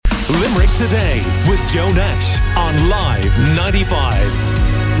Limerick Today with Joe Nash on Live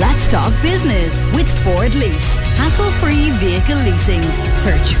 95. Let's talk business with Ford Lease. Hassle-free vehicle leasing.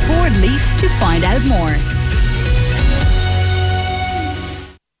 Search Ford Lease to find out more.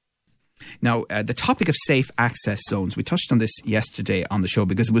 Now, the topic of safe access zones, we touched on this yesterday on the show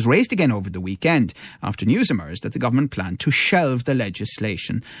because it was raised again over the weekend after news emerged that the government planned to shelve the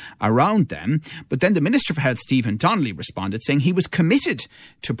legislation around them. But then the Minister for Health, Stephen Donnelly, responded saying he was committed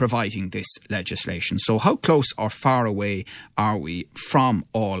to providing this legislation. So how close or far away are we from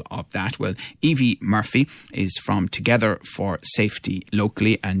all of that? Well, Evie Murphy is from Together for Safety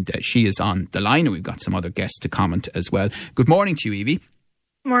locally, and she is on the line, and we've got some other guests to comment as well. Good morning to you, Evie.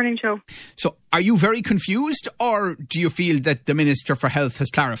 Morning, Joe. So are you very confused, or do you feel that the Minister for Health has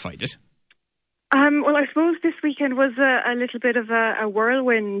clarified it? Well, I suppose this weekend was a little bit of a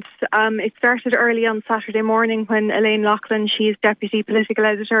whirlwind. It started early on Saturday morning when Elaine Loughlin, she's Deputy Political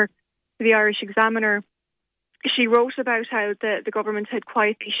Editor for the Irish Examiner, she wrote about how the government had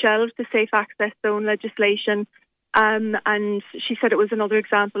quietly shelved the safe access zone legislation, and she said it was another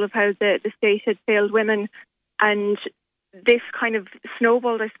example of how the state had failed women. And this kind of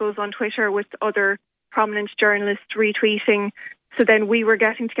snowballed, I suppose, on Twitter with other prominent journalists retweeting. So then we were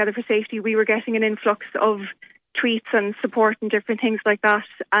getting Together for Safety, we were getting an influx of tweets and support and different things like that.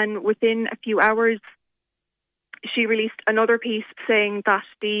 And within a few hours, she released another piece saying that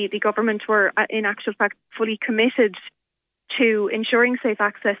the government were, in actual fact, fully committed to ensuring safe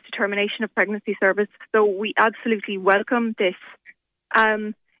access to termination of pregnancy service. So we absolutely welcome this.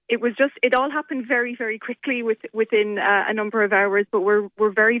 It all happened very, very quickly within a number of hours, but we're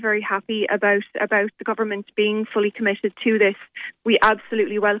very, very happy about the government being fully committed to this. We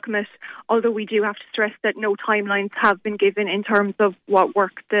absolutely welcome it, although we do have to stress that no timelines have been given in terms of what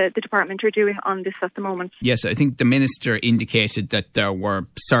work the department are doing on this at the moment. Yes, I think the Minister indicated that there were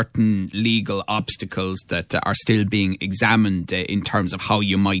certain legal obstacles that are still being examined in terms of how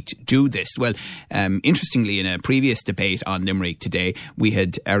you might do this. Well, interestingly, in a previous debate on Limerick Today, we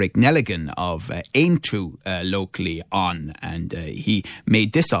had Eric Nelligan of Aintree locally on, and he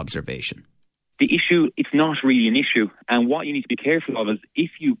made this observation. The issue, it's not really an issue, and what you need to be careful of is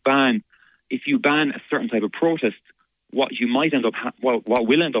if you ban a certain type of protest, what you might end up what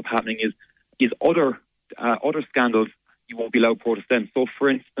will end up happening is other scandals. You won't be allowed to protest then. So, for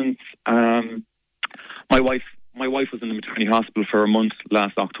instance, my wife was in the maternity hospital for a month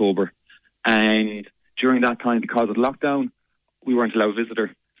last October, and during that time, because of lockdown, we weren't allowed to visit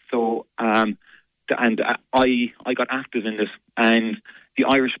her. So, I got active in this, and the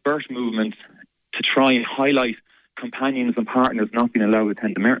Irish Birth movement, to try and highlight companions and partners not being allowed to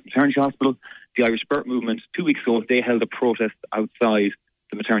attend the maternity hospital, the Irish Birth movement, 2 weeks ago, they held a protest outside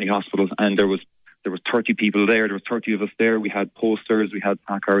the maternity hospital, and there was 30 people there. There was 30 of us there. We had posters, we had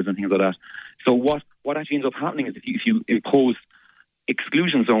placards and things like that. So what actually ends up happening is if you impose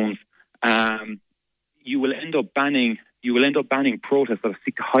exclusion zones, you will end up banning protests that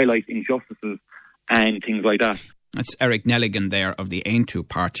seek to highlight injustices and things like that. That's Eric Nelligan there of the Aintree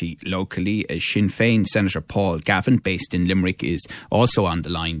party locally. Sinn Féin Senator Paul Gavin, based in Limerick, is also on the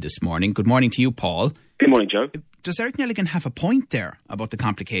line this morning. Good morning to you, Paul. Good morning, Joe. Does Eric Nelligan have a point there about the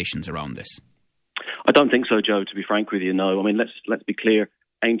complications around this? I don't think so, Joe, to be frank with you, no. I mean, let's be clear.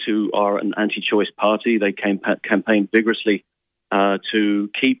 Aintree are an anti-choice party. They campaigned vigorously to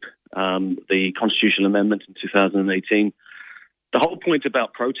keep the constitutional amendment in 2018. The whole point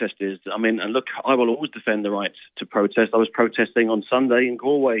about protest is, I look, I will always defend the right to protest. I was protesting on Sunday in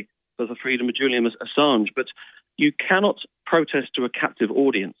Galway for the freedom of Julian Assange, but you cannot protest to a captive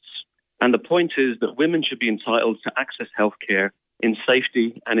audience. And the point is that women should be entitled to access healthcare in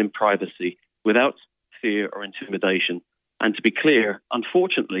safety and in privacy without fear or intimidation. And to be clear,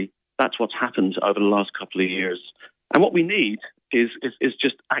 unfortunately, that's what's happened over the last couple of years. And what we need is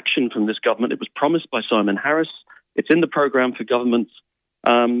just action from this government. It was promised by Simon Harris. It's in the programme for governments.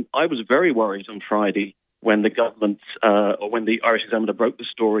 I was very worried on Friday when the government, or when the Irish Examiner broke the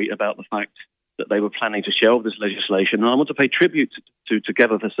story about the fact that they were planning to shelve this legislation. And I want to pay tribute to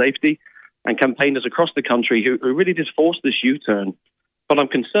Together for Safety and campaigners across the country who really did force this U-turn. But I'm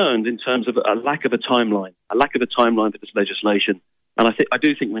concerned in terms of a lack of a timeline for this legislation. And I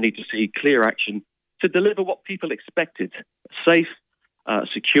do think we need to see clear action to deliver what people expected: safe,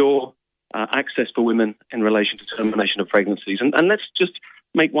 secure access for women in relation to termination of pregnancies. And let's just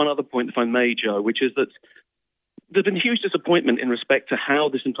make one other point, if I may, Joe, which is that there's been huge disappointment in respect to how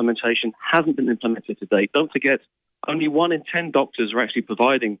this implementation hasn't been implemented to date. Don't forget, only 1 in 10 doctors are actually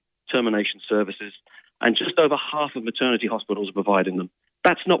providing termination services, and just over half of maternity hospitals are providing them.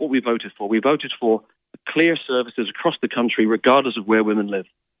 That's not what we voted for. We voted for clear services across the country, regardless of where women live.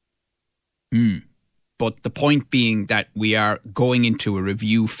 But the point being that we are going into a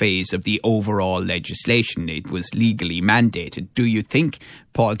review phase of the overall legislation. It was legally mandated. Do you think,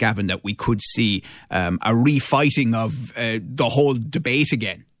 Paul Gavin, that we could see a refighting of the whole debate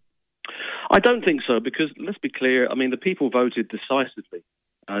again? I don't think so, because let's be clear, I mean, the people voted decisively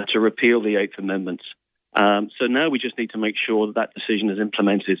to repeal the Eighth Amendment. So now we just need to make sure that that decision is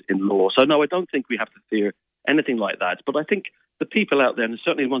implemented in law. So no, I don't think we have to fear anything like that. But I think the people out there, and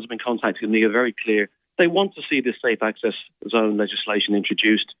certainly the ones who have been contacting me, are very clear. They want to see this safe access zone legislation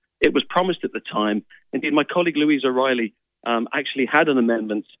introduced. It was promised at the time. Indeed, my colleague Louise O'Reilly actually had an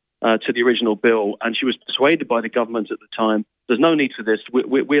amendment to the original bill, and she was persuaded by the government at the time. There's no need for this.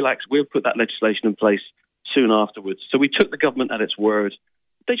 We'll put that legislation in place soon afterwards. So we took the government at its word.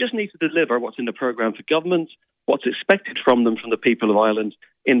 They just need to deliver what's in the programme for government, what's expected from them, from the people of Ireland,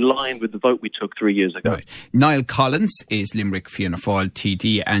 in line with the vote we took 3 years ago. Right. Niall Collins is Limerick Fianna Fáil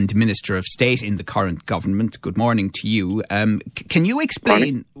TD and Minister of State in the current government. Good morning to you. Can you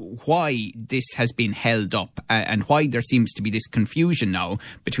explain why this has been held up and why there seems to be this confusion now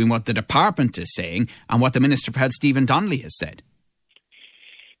between what the department is saying and what the Minister for Health, Stephen Donnelly, has said?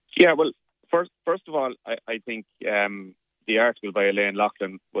 Yeah, well, first of all, I think the article by Elaine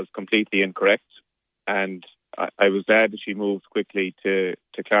Loughlin was completely incorrect, and I was glad that she moved quickly to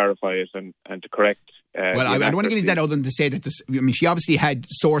clarify it and to correct. Well, I don't want to get into that other than to say that she obviously had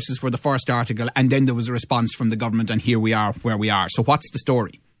sources for the first article, and then there was a response from the government, and here we are where we are. So what's the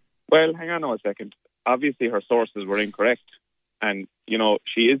story? Well, hang on a second. Obviously, her sources were incorrect. And,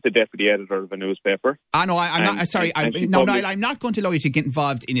 she is the deputy editor of a newspaper. No, I'm not. Sorry. I'm not going to allow you to get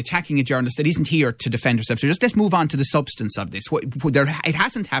involved in attacking a journalist that isn't here to defend herself. So just let's move on to the substance of this. It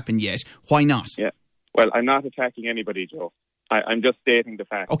hasn't happened yet. Why not? Yeah. Well, I'm not attacking anybody, Joe. I'm just stating the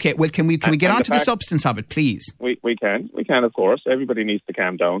fact. Okay. Well, can we get on to the substance of it, please? We can. We can, of course. Everybody needs to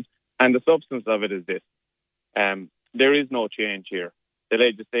calm down. And the substance of it is this. There is no change here. The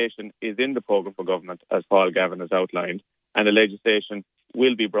legislation is in the programme for government, as Paul Gavin has outlined, and the legislation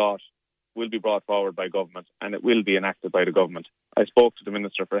will be brought forward by government, and it will be enacted by the government. I spoke to the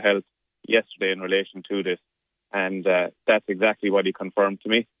Minister for Health yesterday in relation to this, and that's exactly what he confirmed to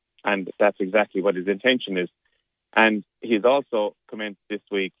me, and that's exactly what his intention is. And he's also commenced this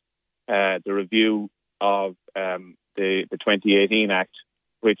week the review of the 2018 Act,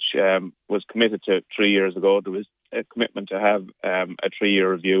 which was committed to 3 years ago. There was a commitment to have a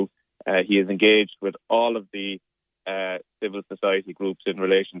 3-year review. He is engaged with all of the civil society groups in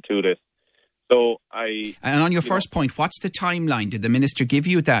relation to this. And on your first point, what's the timeline? Did the Minister give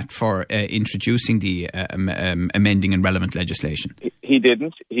you that for introducing the amending and relevant legislation? He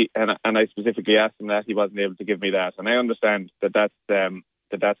didn't. And I specifically asked him that. He wasn't able to give me that. And I understand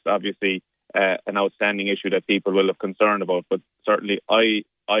that's obviously an outstanding issue that people will have concern about. But certainly I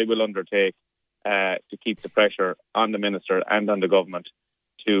will undertake to keep the pressure on the Minister and on the government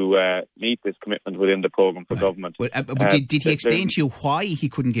to meet this commitment within the programme for government. But did he explain to you why he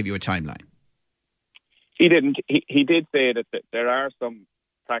couldn't give you a timeline? He didn't. He did say that there are some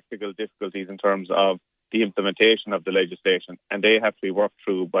practical difficulties in terms of the implementation of the legislation, and they have to be worked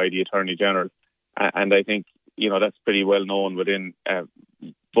through by the Attorney General. And I think, that's pretty well known within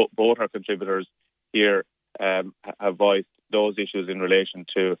both our contributors here have voiced those issues in relation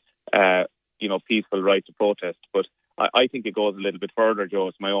to, peaceful right to protest. But I think it goes a little bit further, Joe.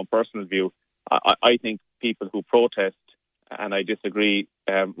 It's my own personal view. I think people who protest, and I disagree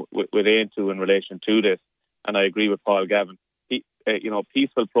with Aontú in relation to this, and I agree with Paul Gavin,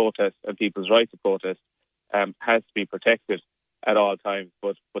 peaceful protest and people's right to protest has to be protected at all times.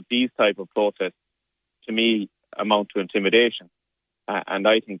 But these type of protests, to me, amount to intimidation. And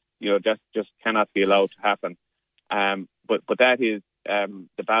I think, that just cannot be allowed to happen. But that is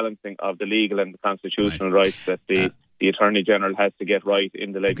the balancing of the legal and the constitutional rights that the Attorney General has to get right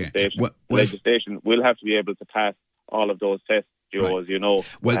in the legislation. Okay. The legislation will have to be able to pass all of those tests, Joe, as you know.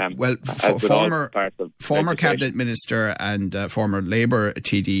 Former Cabinet Minister and former Labour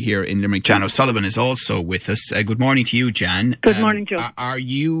TD here in Limerick, Jan O'Sullivan, is also with us. Good morning to you, Jan. Good morning, Joe. Are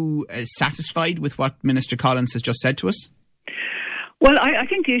you satisfied with what Minister Collins has just said to us? Well, I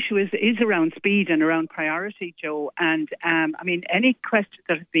think the issue is around speed and around priority, Joe. And, any questions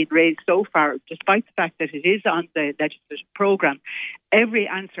that have been raised so far, despite the fact that it is on the legislative programme, every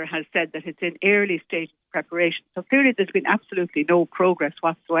answer has said that it's in early stages of preparation. So clearly there's been absolutely no progress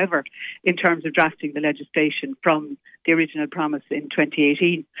whatsoever in terms of drafting the legislation from the original promise in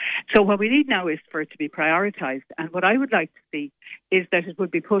 2018. So what we need now is for it to be prioritised. And what I would like to see is that it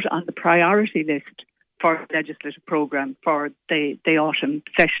would be put on the priority list for the legislative programme for the autumn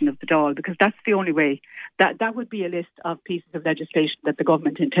session of the Dáil, because that's the only way. That would be a list of pieces of legislation that the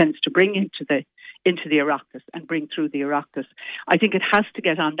government intends to bring into the Oireachtas and bring through the Oireachtas. I think it has to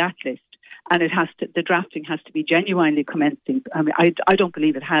get on that list, and the drafting has to be genuinely commencing. I mean, I don't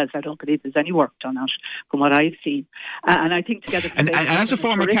believe it has. I don't believe there's any work done on it from what I've seen. And I think together... And as a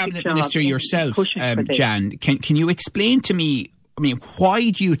former Cabinet Minister yourself, Jan, can you explain to me, I mean,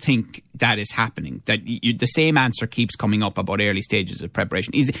 why do you think that is happening? That the same answer keeps coming up about early stages of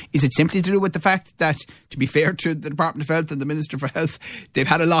preparation. Is it simply to do with the fact that, to be fair to the Department of Health and the Minister for Health, they've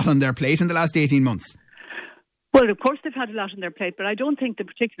had a lot on their plate in the last 18 months? Well, of course they've had a lot on their plate, but I don't think the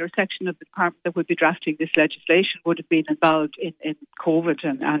particular section of the department that would be drafting this legislation would have been involved in COVID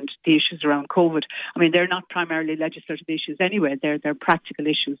and the issues around COVID. I mean, they're not primarily legislative issues anyway. They're practical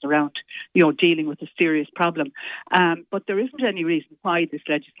issues around, dealing with a serious problem. But there isn't any reason why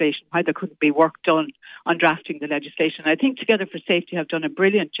there couldn't be work done on drafting the legislation. I think Together for Safety have done a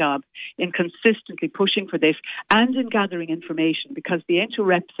brilliant job in consistently pushing for this and in gathering information, because the Aontú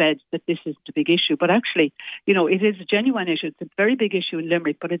rep said that this is the big issue, but actually, it is a genuine issue. It's a very big issue in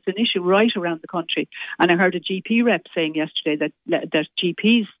Limerick, but it's an issue right around the country. And I heard a GP rep saying yesterday that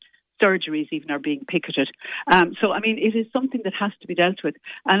GPs' surgeries even are being picketed. So, I mean, it is something that has to be dealt with.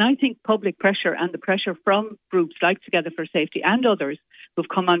 And I think public pressure and the pressure from groups like Together for Safety and others who've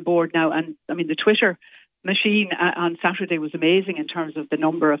come on board now, and I mean, the Twitter machine on Saturday was amazing in terms of the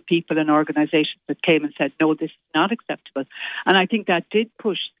number of people and organisations that came and said, no, this is not acceptable. And I think that did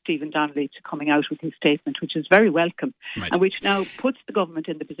push Stephen Donnelly to coming out with his statement, which is very welcome, and which now puts the government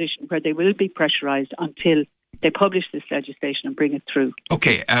in the position where they will be pressurised until they publish this legislation and bring it through.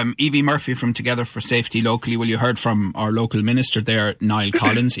 OK, Evie Murphy from Together for Safety locally. Well, you heard from our local minister there, Niall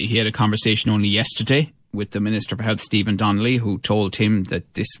Collins. He had a conversation only yesterday with the Minister for Health, Stephen Donnelly, who told him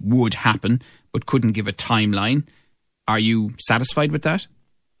that this would happen but couldn't give a timeline. Are you satisfied with that?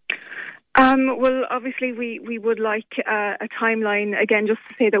 Well, obviously we would like a timeline. Again, just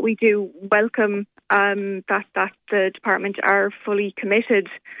to say that we do welcome that the department are fully committed,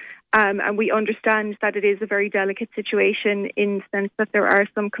 and we understand that it is a very delicate situation in the sense that there are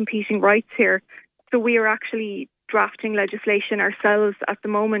some competing rights here. So we are actually drafting legislation ourselves at the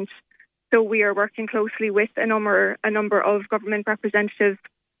moment. So we are working closely with a number of government representatives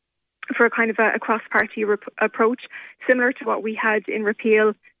for a kind of a cross-party approach, similar to what we had in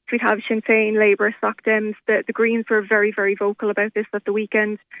repeal. We'd have Sinn Féin, Labour, Soc Dems. The Greens were very, very vocal about this at the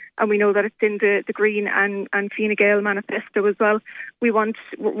weekend, and we know that it's in the Green and Fine Gael manifesto as well.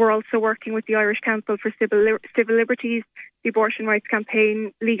 We're also working with the Irish Council for Civil Liberties, the Abortion Rights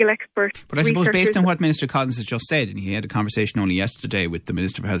Campaign, legal experts. But I suppose based on what Minister Collins has just said, and he had a conversation only yesterday with the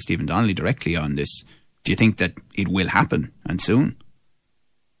Minister for Health, Stephen Donnelly, directly on this, do you think that it will happen, and soon?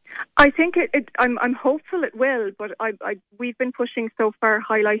 I think I'm hopeful it will, but we've been pushing so far,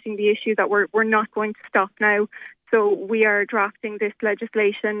 highlighting the issue that we're not going to stop now. So we are drafting this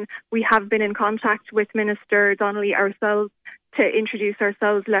legislation. We have been in contact with Minister Donnelly ourselves to introduce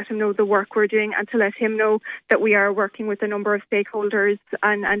ourselves, let him know the work we're doing, and to let him know that we are working with a number of stakeholders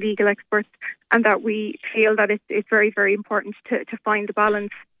and legal experts, and that we feel that it's very, very important to find the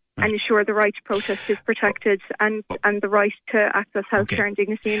balance and ensure the right to protest is protected and the right to access healthcare and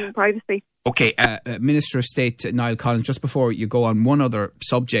dignity and privacy. OK, Minister of State Niall Collins, just before you go on one other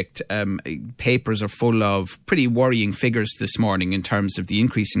subject, papers are full of pretty worrying figures this morning in terms of the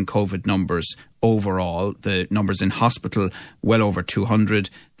increase in COVID numbers overall. The numbers in hospital, well over 200,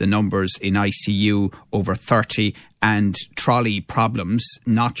 the numbers in ICU, over 30, and trolley problems,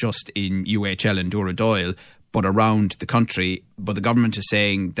 not in UHL and Duradoyle, but around the country. But the government is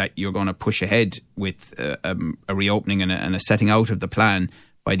saying that you're going to push ahead with a reopening and a setting out of the plan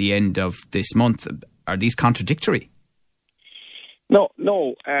by the end of this month. Are these contradictory? No.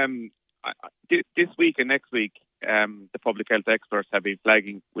 This week and next week, the public health experts have been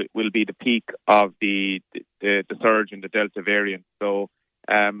flagging will be the peak of the surge in the Delta variant. So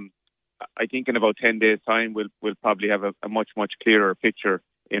I think in about 10 days' time, we'll probably have a much clearer picture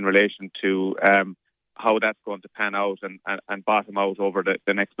in relation to how that's going to pan out and bottom out over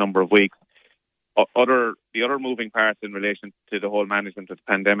the next number of weeks. The other moving parts in relation to the whole management of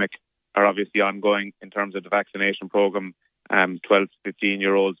the pandemic are obviously ongoing in terms of the vaccination programme. 12 to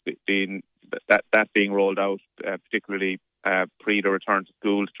 15-year-olds being rolled out, particularly pre the return to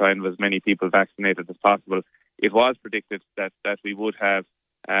school, to try and have as many people vaccinated as possible. It was predicted that we would have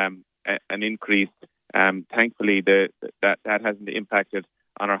an increase. Thankfully, that hasn't impacted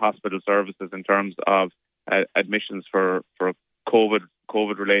on our hospital services in terms of admissions for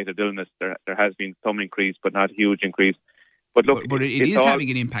COVID-related illness. There has been some increase, but not a huge increase. But look, but it is having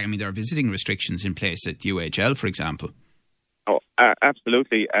an impact. I mean, there are visiting restrictions in place at UHL, for example. Oh,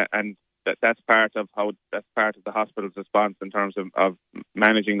 absolutely, and that's part of the hospital's response in terms of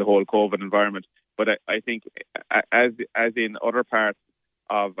managing the whole COVID environment. But I think, as in other parts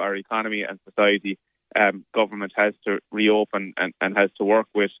of our economy and society, government has to reopen and has to work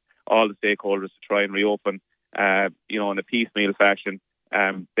with all the stakeholders to try and reopen, in a piecemeal fashion,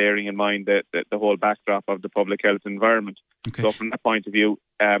 bearing in mind the whole backdrop of the public health environment. Okay. So from that point of view,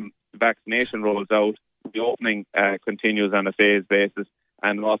 vaccination rolls out, reopening continues on a phased basis,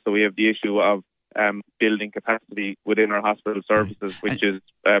 and also we have the issue of building capacity within our hospital services, which is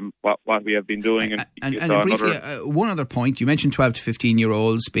what we have been doing. And briefly, one other point, you mentioned 12 to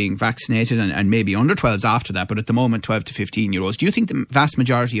 15-year-olds being vaccinated and maybe under 12s after that, but at the moment 12 to 15-year-olds. Do you think the vast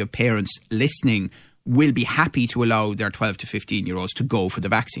majority of parents listening will be happy to allow their 12 to 15-year-olds to go for the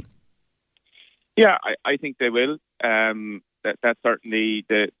vaccine? Yeah, I think they will. That's certainly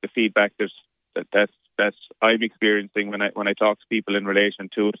the feedback that I'm experiencing when I talk to people in relation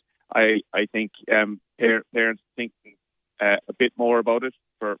to it. I think parents think a bit more about it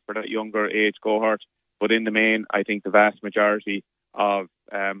for that younger age cohort, but in the main, I think the vast majority of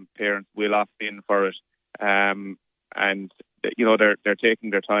parents will opt in for it, and they're taking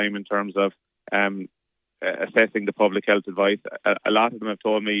their time in terms of assessing the public health advice. A lot of them have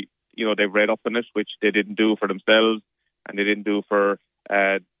told me, they've read up on it, which they didn't do for themselves, and they didn't do for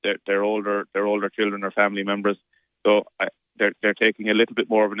their older children or family members. So they're taking a little bit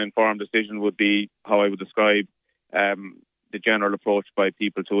more of an informed decision, would be how I would describe the general approach by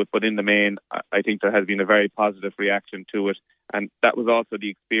people to it. But in the main, I think there has been a very positive reaction to it, and that was also the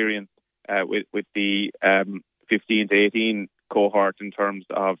experience with the 15 to 18 cohort in terms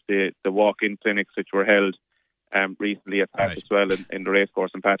of the walk-in clinics which were held recently at Patteswell in the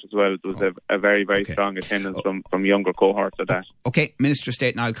racecourse in Patteswell. There was a very, very strong attendance from younger cohorts of that. OK, Minister of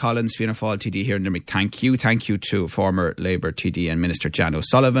State Niall Collins, Fianna Fáil TD here in Limerick, thank you. Thank you to former Labour TD and Minister Jan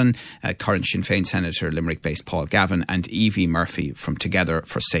O'Sullivan, current Sinn Féin Senator, Limerick-based Paul Gavin, and Evie Murphy from Together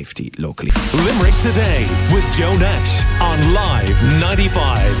for Safety locally. Limerick Today with Joe Nash on Live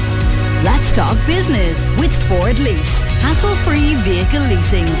 95. Let's talk business with Ford Lease. Hassle-free vehicle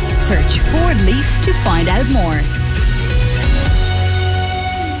leasing. Search Ford Lease to find out more.